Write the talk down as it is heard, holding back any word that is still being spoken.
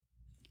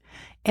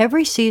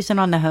Every season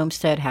on the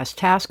homestead has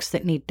tasks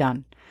that need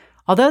done.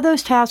 Although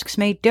those tasks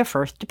may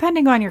differ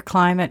depending on your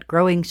climate,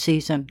 growing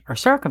season, or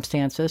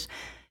circumstances,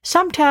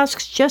 some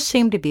tasks just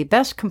seem to be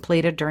best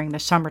completed during the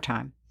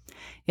summertime.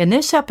 In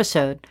this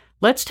episode,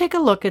 let's take a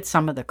look at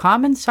some of the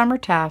common summer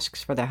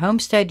tasks for the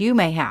homestead you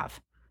may have.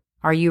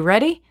 Are you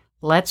ready?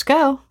 Let's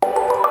go!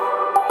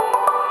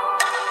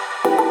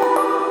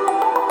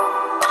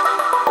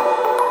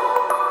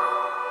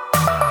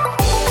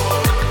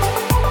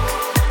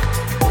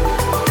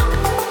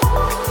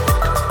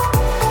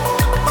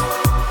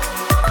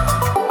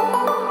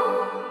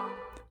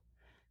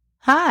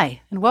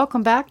 Hi, and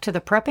welcome back to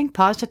the Prepping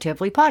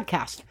Positively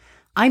podcast.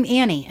 I'm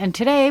Annie, and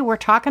today we're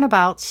talking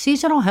about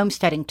seasonal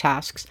homesteading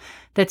tasks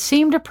that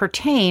seem to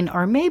pertain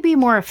or may be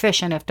more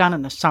efficient if done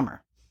in the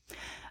summer.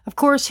 Of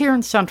course, here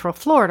in Central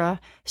Florida,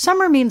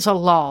 summer means a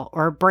lull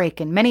or a break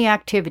in many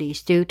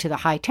activities due to the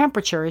high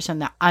temperatures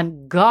and the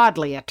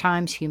ungodly at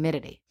times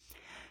humidity.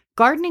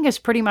 Gardening has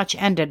pretty much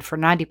ended for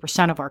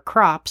 90% of our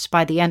crops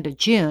by the end of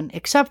June,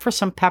 except for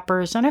some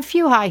peppers and a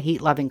few high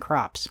heat-loving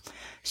crops.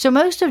 So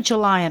most of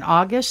July and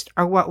August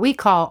are what we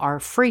call our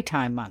free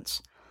time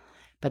months.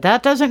 But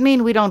that doesn't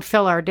mean we don't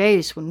fill our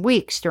days and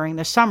weeks during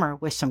the summer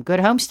with some good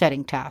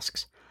homesteading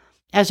tasks.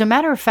 As a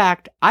matter of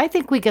fact, I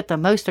think we get the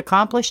most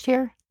accomplished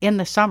here in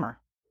the summer.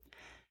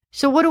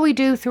 So what do we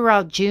do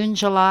throughout June,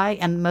 July,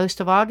 and most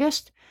of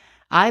August?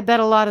 I bet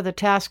a lot of the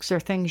tasks are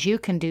things you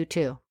can do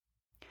too.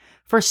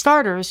 For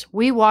starters,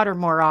 we water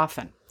more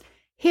often.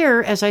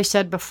 Here, as I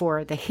said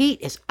before, the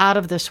heat is out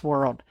of this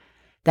world.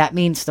 That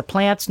means the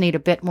plants need a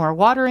bit more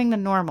watering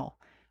than normal.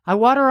 I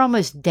water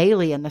almost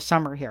daily in the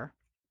summer here.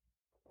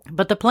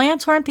 But the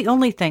plants aren't the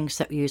only things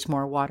that use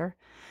more water.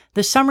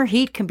 The summer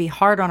heat can be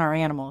hard on our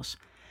animals.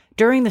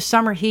 During the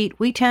summer heat,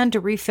 we tend to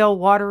refill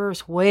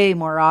waterers way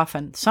more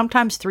often,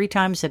 sometimes 3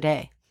 times a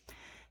day.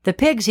 The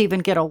pigs even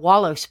get a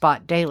wallow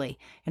spot daily,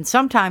 and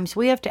sometimes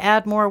we have to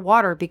add more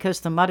water because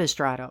the mud is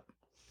dried up.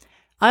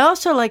 I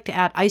also like to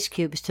add ice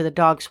cubes to the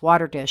dog's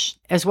water dish,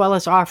 as well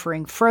as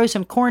offering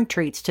frozen corn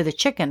treats to the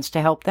chickens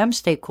to help them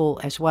stay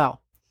cool as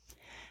well.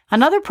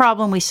 Another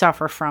problem we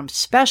suffer from,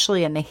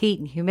 especially in the heat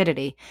and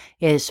humidity,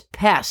 is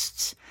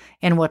pests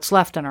and what's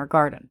left in our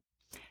garden.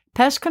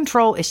 Pest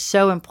control is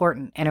so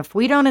important, and if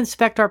we don't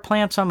inspect our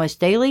plants almost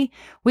daily,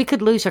 we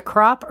could lose a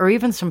crop or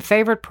even some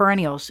favorite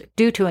perennials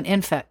due to an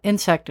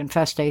insect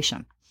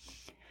infestation.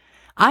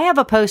 I have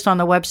a post on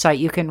the website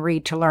you can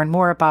read to learn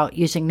more about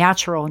using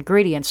natural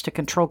ingredients to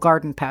control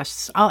garden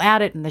pests. I'll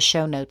add it in the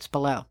show notes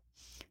below.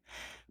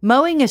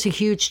 Mowing is a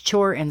huge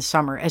chore in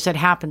summer as it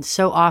happens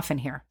so often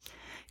here.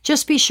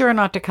 Just be sure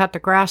not to cut the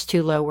grass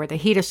too low where the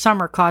heat of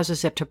summer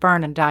causes it to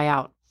burn and die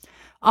out.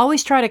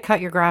 Always try to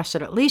cut your grass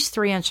at least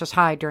 3 inches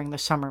high during the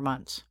summer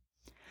months.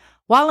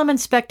 While I'm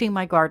inspecting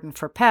my garden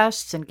for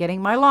pests and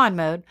getting my lawn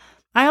mowed,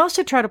 I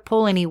also try to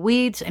pull any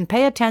weeds and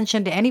pay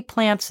attention to any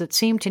plants that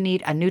seem to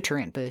need a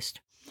nutrient boost.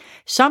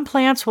 Some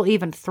plants will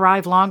even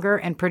thrive longer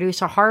and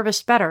produce a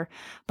harvest better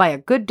by a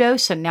good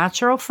dose of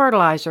natural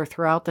fertilizer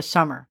throughout the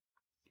summer.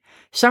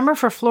 Summer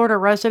for Florida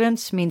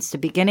residents means the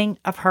beginning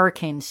of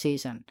hurricane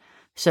season.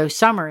 So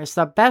summer is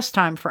the best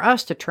time for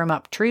us to trim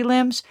up tree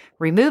limbs,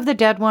 remove the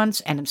dead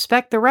ones, and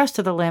inspect the rest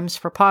of the limbs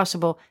for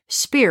possible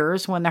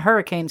spears when the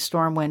hurricane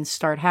storm winds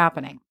start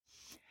happening.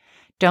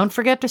 Don't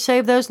forget to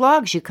save those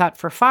logs you cut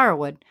for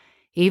firewood,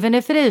 even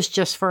if it is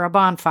just for a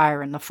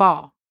bonfire in the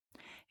fall.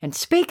 And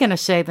speaking of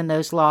saving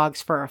those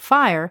logs for a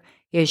fire,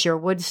 is your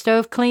wood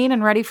stove clean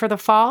and ready for the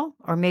fall?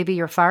 Or maybe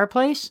your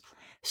fireplace?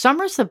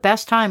 Summer's the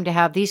best time to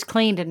have these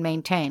cleaned and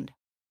maintained.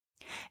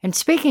 And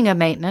speaking of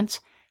maintenance,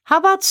 how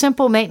about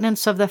simple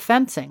maintenance of the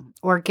fencing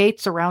or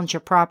gates around your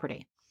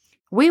property?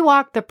 We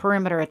walk the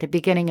perimeter at the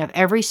beginning of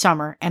every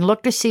summer and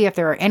look to see if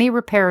there are any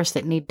repairs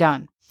that need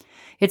done.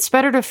 It's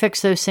better to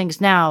fix those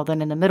things now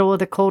than in the middle of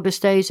the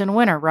coldest days in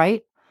winter,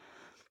 right?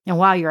 And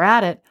while you're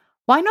at it,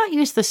 why not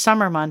use the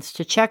summer months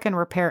to check and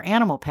repair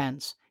animal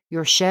pens,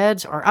 your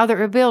sheds, or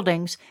other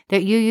buildings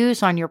that you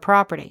use on your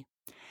property?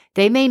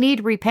 They may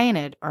need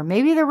repainted, or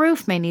maybe the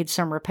roof may need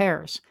some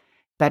repairs.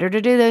 Better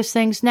to do those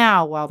things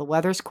now while the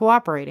weather's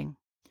cooperating.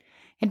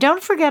 And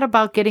don't forget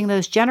about getting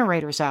those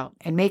generators out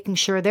and making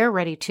sure they're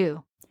ready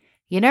too.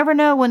 You never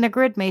know when the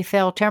grid may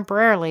fail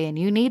temporarily and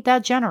you need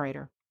that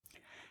generator.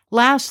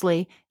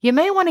 Lastly, you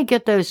may want to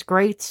get those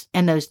grates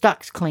and those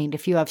ducts cleaned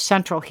if you have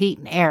central heat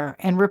and air,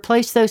 and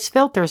replace those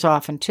filters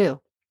often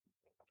too.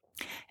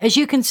 As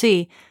you can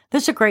see,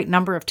 there's a great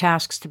number of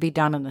tasks to be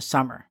done in the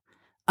summer.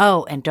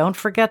 Oh, and don't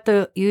forget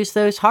to use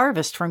those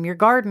harvests from your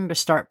garden to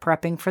start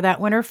prepping for that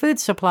winter food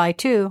supply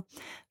too.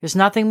 There's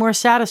nothing more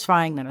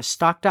satisfying than a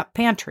stocked up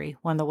pantry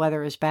when the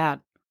weather is bad.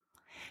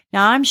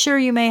 Now, I'm sure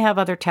you may have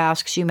other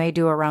tasks you may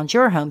do around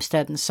your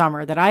homestead in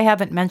summer that I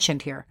haven't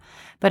mentioned here,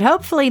 but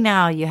hopefully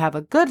now you have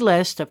a good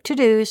list of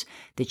to-dos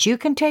that you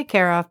can take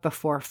care of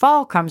before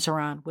fall comes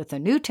around with a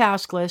new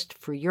task list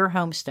for your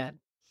homestead.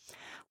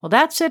 Well,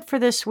 that's it for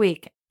this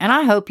week, and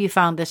I hope you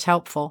found this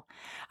helpful.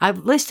 I've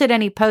listed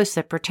any posts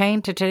that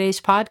pertain to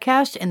today's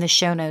podcast in the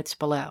show notes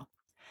below.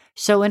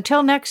 So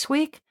until next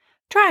week,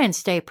 try and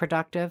stay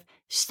productive,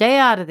 Stay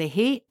out of the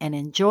heat and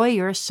enjoy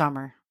your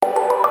summer.